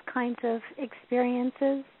those kinds of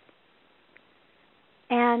experiences.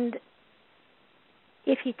 And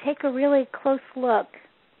if you take a really close look,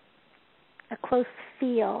 a close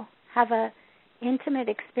feel, have an intimate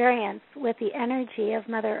experience with the energy of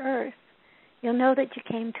Mother Earth, you'll know that you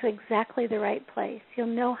came to exactly the right place. You'll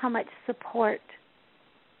know how much support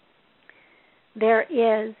there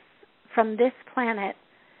is from this planet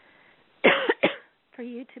for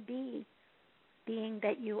you to be being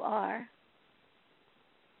that you are.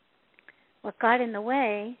 What got in the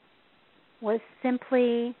way was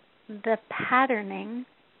simply the patterning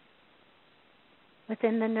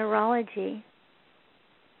within the neurology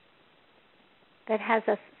that has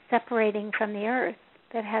us separating from the earth,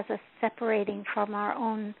 that has us separating from our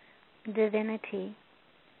own divinity.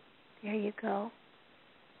 There you go.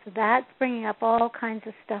 So that's bringing up all kinds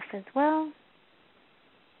of stuff as well.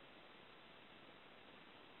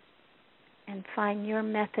 And find your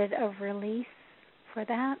method of release for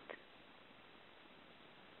that.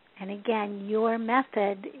 And again, your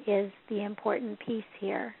method is the important piece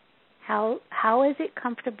here. How is it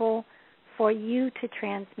comfortable for you to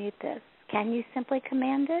transmute this? Can you simply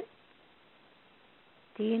command it?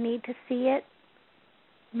 Do you need to see it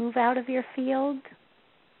move out of your field?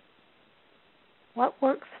 What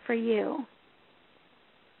works for you?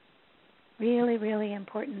 Really, really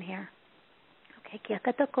important here.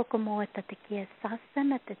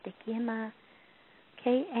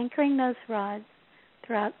 Okay, anchoring those rods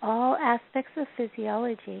throughout all aspects of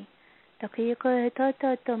physiology.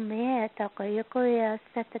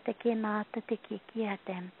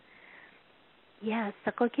 Yes,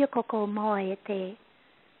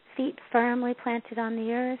 feet firmly planted on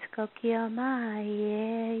the earth.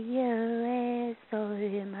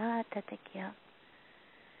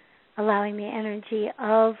 Allowing the energy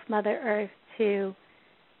of Mother Earth to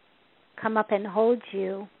come up and hold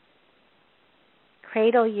you,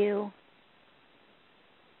 cradle you,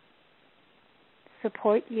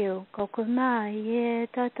 support you.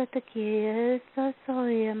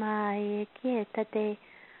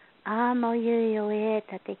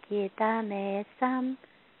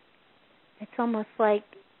 It's almost like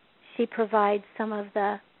she provides some of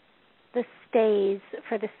the stays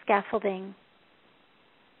for the scaffolding.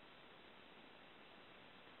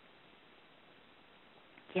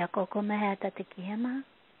 So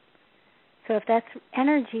if that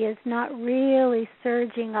energy is not really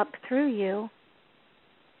surging up through you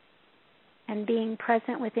and being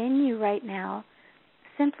present within you right now,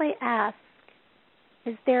 simply ask,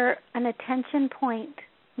 is there an attention point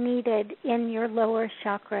needed in your lower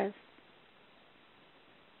chakras?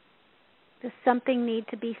 Does something need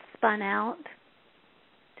to be spun out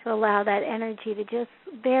to allow that energy to just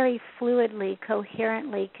very fluidly,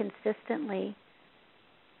 coherently, consistently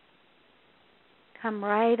come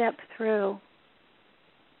right up through,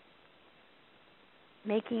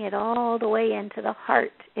 making it all the way into the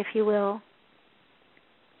heart, if you will,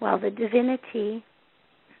 while the divinity,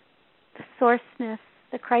 the sourceness,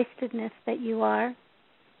 the Christedness that you are,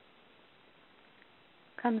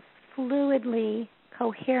 comes fluidly,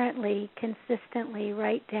 coherently, consistently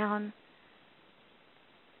right down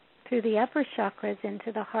through the upper chakras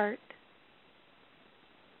into the heart.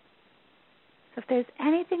 So if there's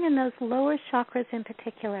anything in those lower chakras in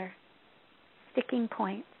particular, sticking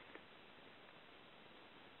points,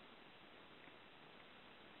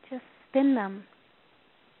 just spin them.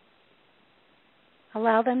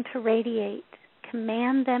 Allow them to radiate.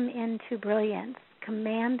 Command them into brilliance.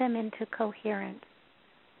 Command them into coherence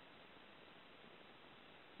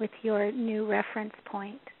with your new reference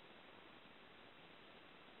point.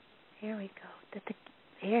 There we go.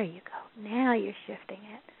 There you go. Now you're shifting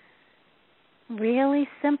it. Really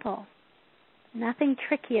simple. Nothing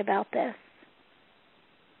tricky about this.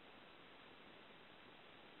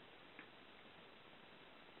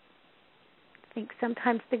 I think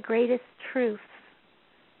sometimes the greatest truths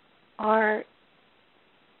are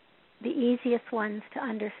the easiest ones to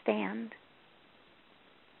understand.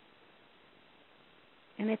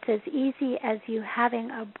 And it's as easy as you having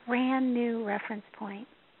a brand new reference point.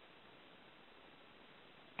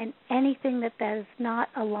 And anything that does not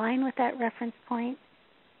align with that reference point,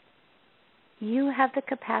 you have the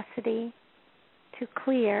capacity to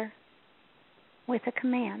clear with a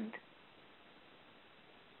command.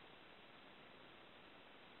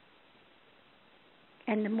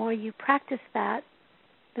 And the more you practice that,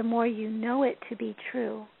 the more you know it to be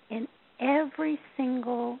true in every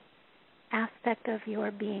single aspect of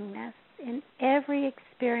your beingness, in every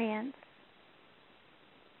experience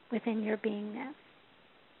within your beingness.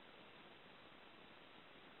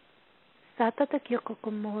 So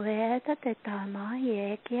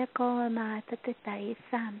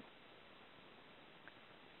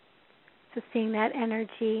seeing that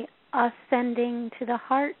energy ascending to the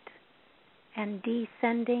heart and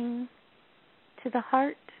descending to the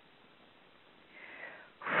heart.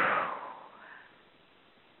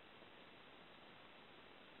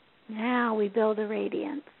 Now we build a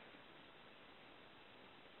radiance.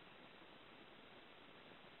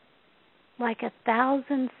 Like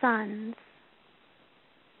 1,000 suns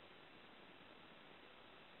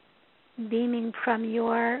beaming from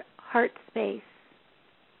your heart space,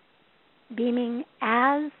 beaming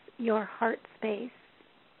as your heart space,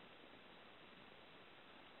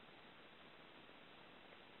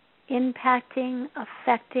 impacting,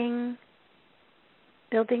 affecting,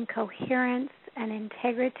 building coherence and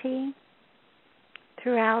integrity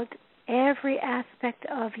throughout every aspect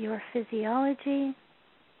of your physiology,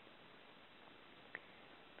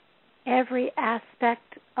 every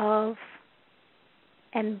aspect of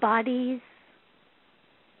and bodies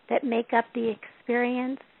that make up the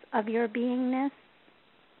experience of your beingness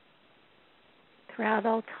throughout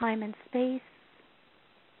all time and space,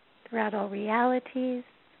 throughout all realities.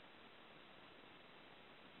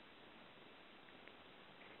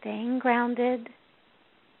 Staying grounded.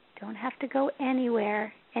 Don't have to go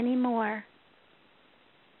anywhere anymore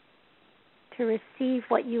to receive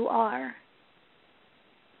what you are.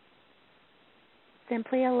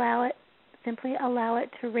 Simply allow it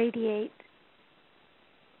to radiate.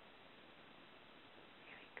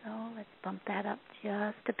 Here we go. Let's bump that up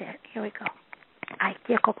just a bit. Here we go. Ay,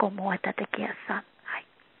 kiko mo at te kiasa. Ay.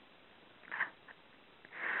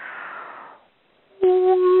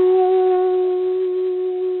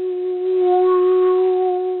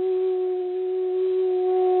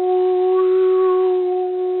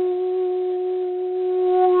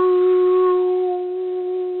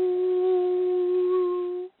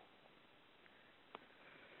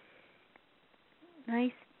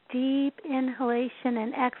 Nice deep inhalation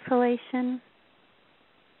and exhalation.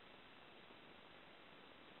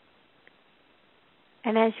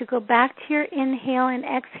 And as you go back to your inhale and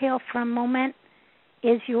exhale for a moment,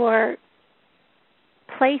 is your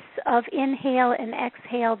place of inhale and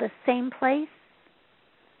exhale the same place?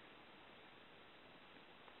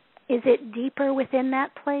 Is it deeper within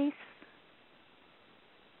that place?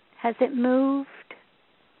 Has it moved?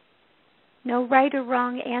 No right or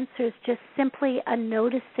wrong answers, just simply a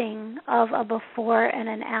noticing of a before and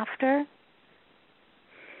an after.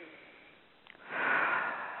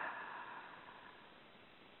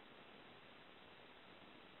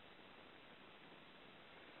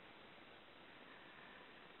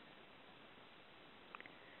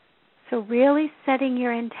 So really setting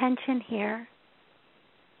your intention here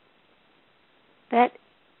that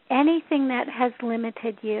anything that has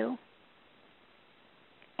limited you,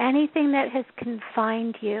 anything that has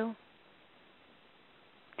confined you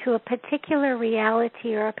to a particular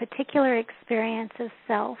reality or a particular experience of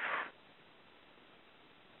self,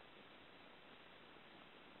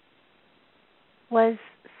 was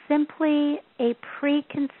simply a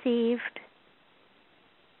preconceived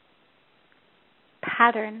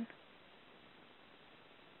pattern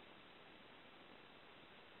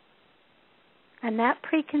and that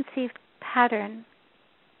preconceived pattern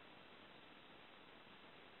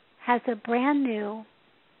has a brand new,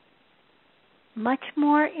 much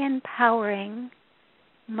more empowering,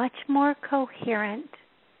 much more coherent,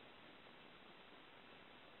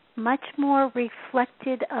 much more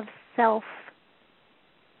reflected of self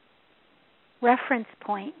reference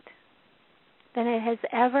point than it has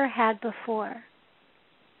ever had before.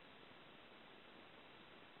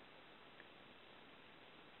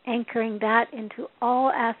 Anchoring that into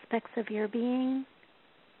all aspects of your being,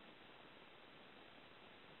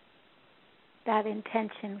 that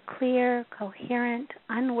intention clear, coherent,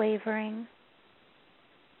 unwavering.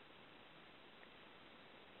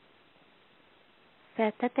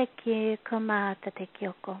 Setateki kumata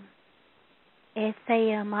kyoko.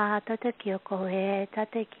 Esayamata kyoko e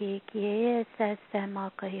tateki ki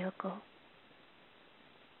esasamaka yoko.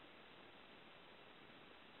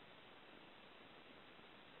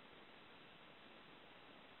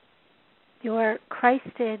 Your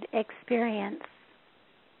Christed experience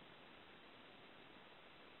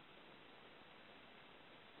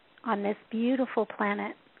on this beautiful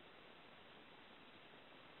planet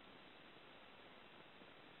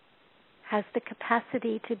has the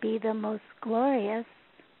capacity to be the most glorious,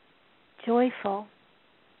 joyful,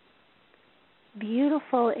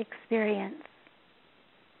 beautiful experience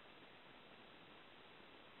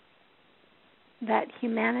that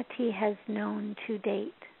humanity has known to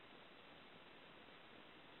date.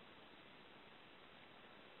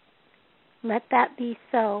 Let that be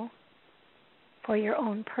so for your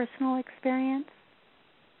own personal experience,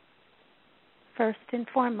 first and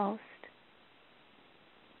foremost,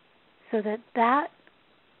 so that that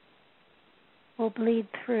will bleed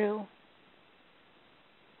through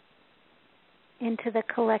into the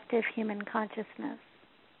collective human consciousness,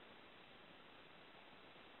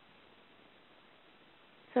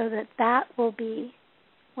 so that that will be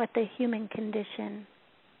what the human condition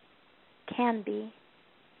can be.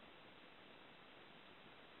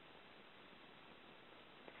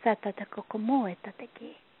 Satatakokomoe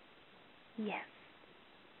tateki. Yes.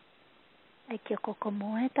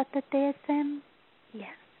 Ekyokokomoe tatatesem.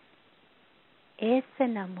 Yes. Ese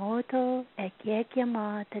namoto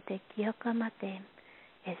ekyekyama tatekyokamate.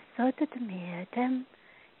 Esotatamiatem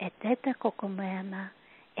eteta kokomema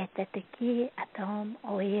eteteki atom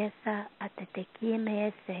oesa ateteki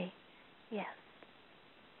meese. Yes.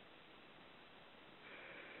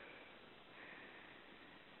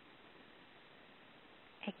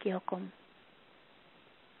 Ekyokum.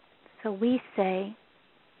 So we say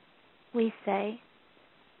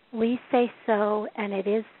so, and it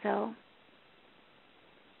is so.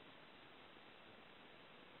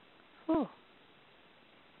 Whew.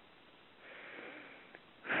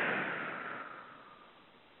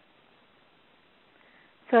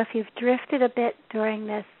 So if you've drifted a bit during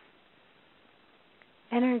this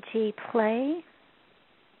energy play,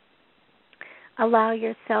 allow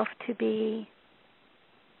yourself to be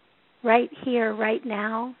right here, right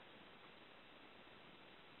now.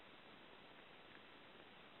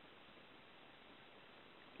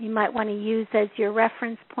 You might want to use as your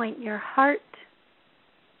reference point your heart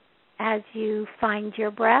as you find your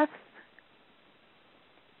breath,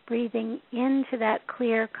 breathing into that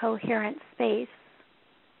clear, coherent space.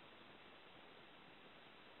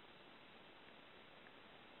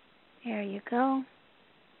 There you go.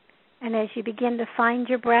 And as you begin to find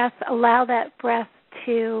your breath, allow that breath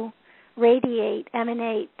to radiate,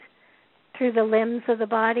 emanate through the limbs of the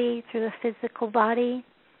body, through the physical body,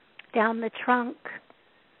 down the trunk.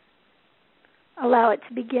 Allow it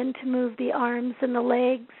to begin to move the arms and the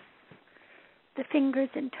legs, the fingers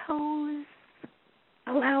and toes.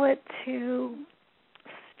 Allow it to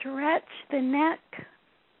stretch the neck,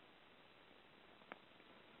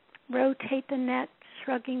 rotate the neck,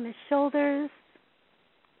 shrugging the shoulders.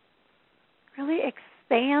 Really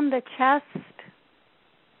expand the chest.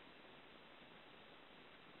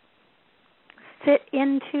 Sit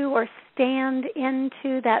into or stand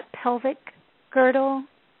into that pelvic girdle.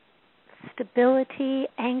 Stability,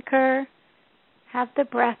 anchor. Have the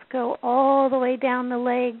breath go all the way down the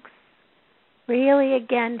legs, Really,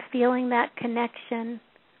 again, feeling that connection,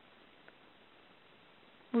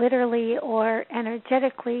 literally or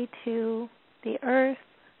energetically, to the earth.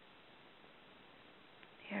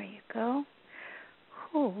 There you go.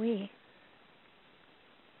 Hoo-wee.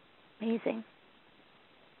 Amazing.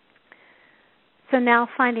 So now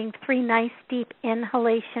finding 3 nice deep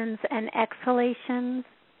inhalations and exhalations.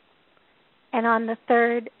 And on the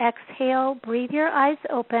 3rd exhale, breathe your eyes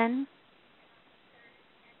open.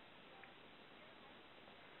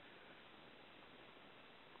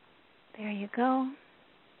 There you go.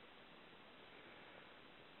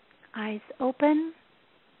 Eyes open.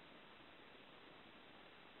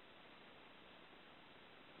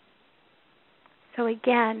 So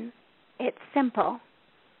again, it's simple.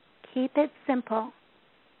 Keep it simple.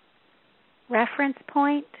 Reference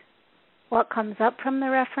point, what comes up from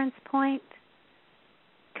the reference point,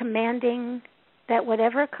 commanding that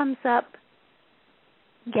whatever comes up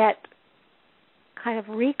get kind of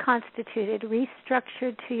reconstituted,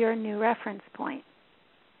 restructured to your new reference point.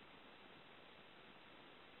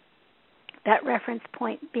 That reference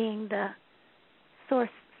point being the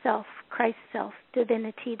source self, Christ self,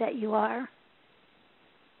 divinity that you are.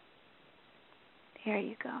 There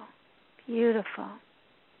you go. Beautiful.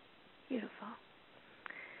 Beautiful.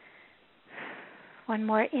 One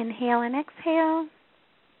more inhale and exhale.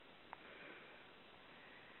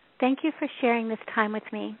 Thank you for sharing this time with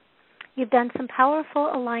me. You've done some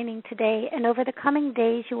powerful aligning today, and over the coming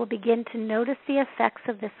days you will begin to notice the effects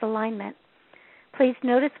of this alignment. Please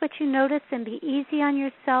notice what you notice and be easy on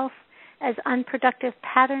yourself as unproductive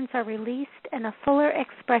patterns are released and a fuller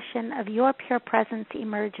expression of your pure presence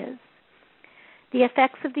emerges. The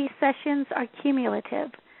effects of these sessions are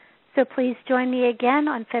cumulative, so please join me again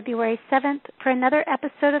on February 7th for another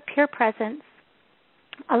episode of Pure Presence,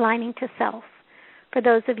 Aligning to Self. For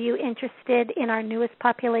those of you interested in our newest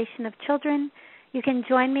population of children, you can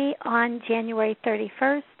join me on January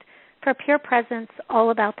 31st for Pure Presence, All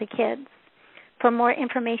About the Kids. For more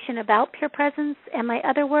information about Pure Presence and my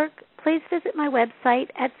other work, please visit my website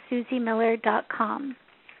at SusieMiller.com.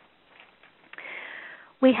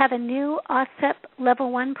 We have a new OSEP Level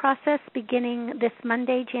 1 process beginning this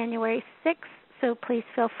Monday, January 6th, so please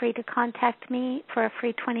feel free to contact me for a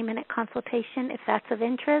free 20-minute consultation if that's of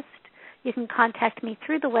interest. You can contact me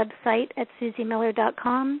through the website at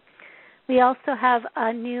SusieMiller.com. We also have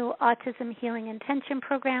a new Autism Healing Intention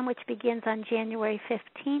program which begins on January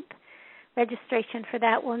 15th. Registration for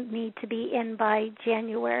that will need to be in by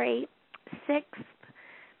January 6th.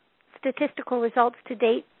 Statistical results to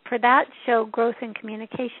date for that show growth in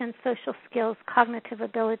communication, social skills, cognitive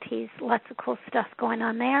abilities, lots of cool stuff going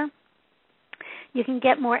on there. You can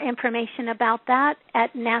get more information about that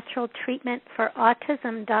at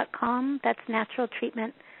naturaltreatmentforautism.com. That's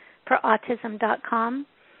naturaltreatmentforautism.com.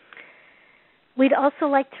 We'd also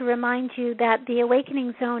like to remind you that the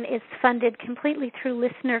Awakening Zone is funded completely through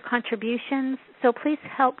listener contributions, so please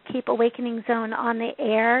help keep Awakening Zone on the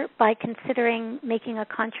air by considering making a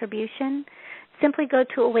contribution. Simply go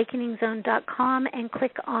to awakeningzone.com and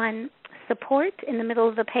click on Support in the middle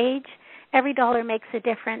of the page. Every dollar makes a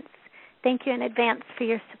difference. Thank you in advance for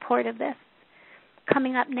your support of this.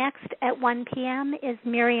 Coming up next at 1 p.m. is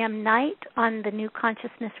Miriam Knight on the New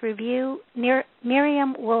Consciousness Review.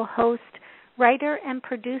 Miriam will host writer and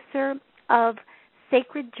producer of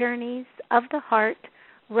Sacred Journeys of the Heart,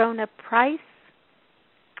 Rona Price.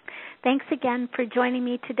 Thanks again for joining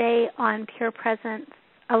me today on Pure Presence,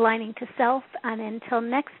 Aligning to Self, and until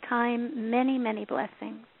next time, many, many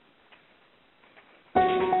blessings.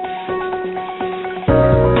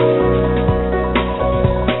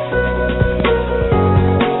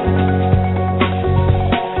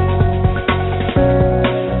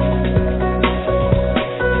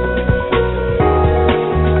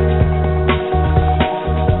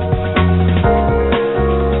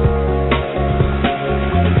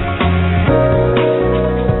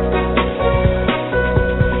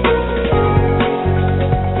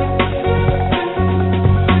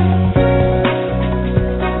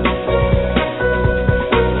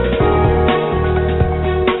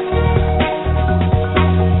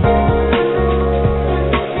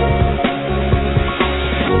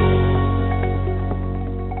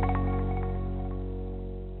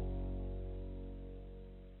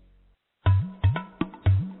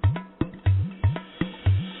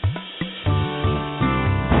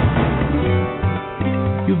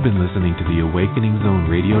 You've been listening to the Awakening Zone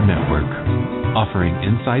Radio Network, offering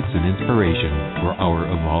insights and inspiration for our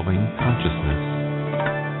evolving consciousness.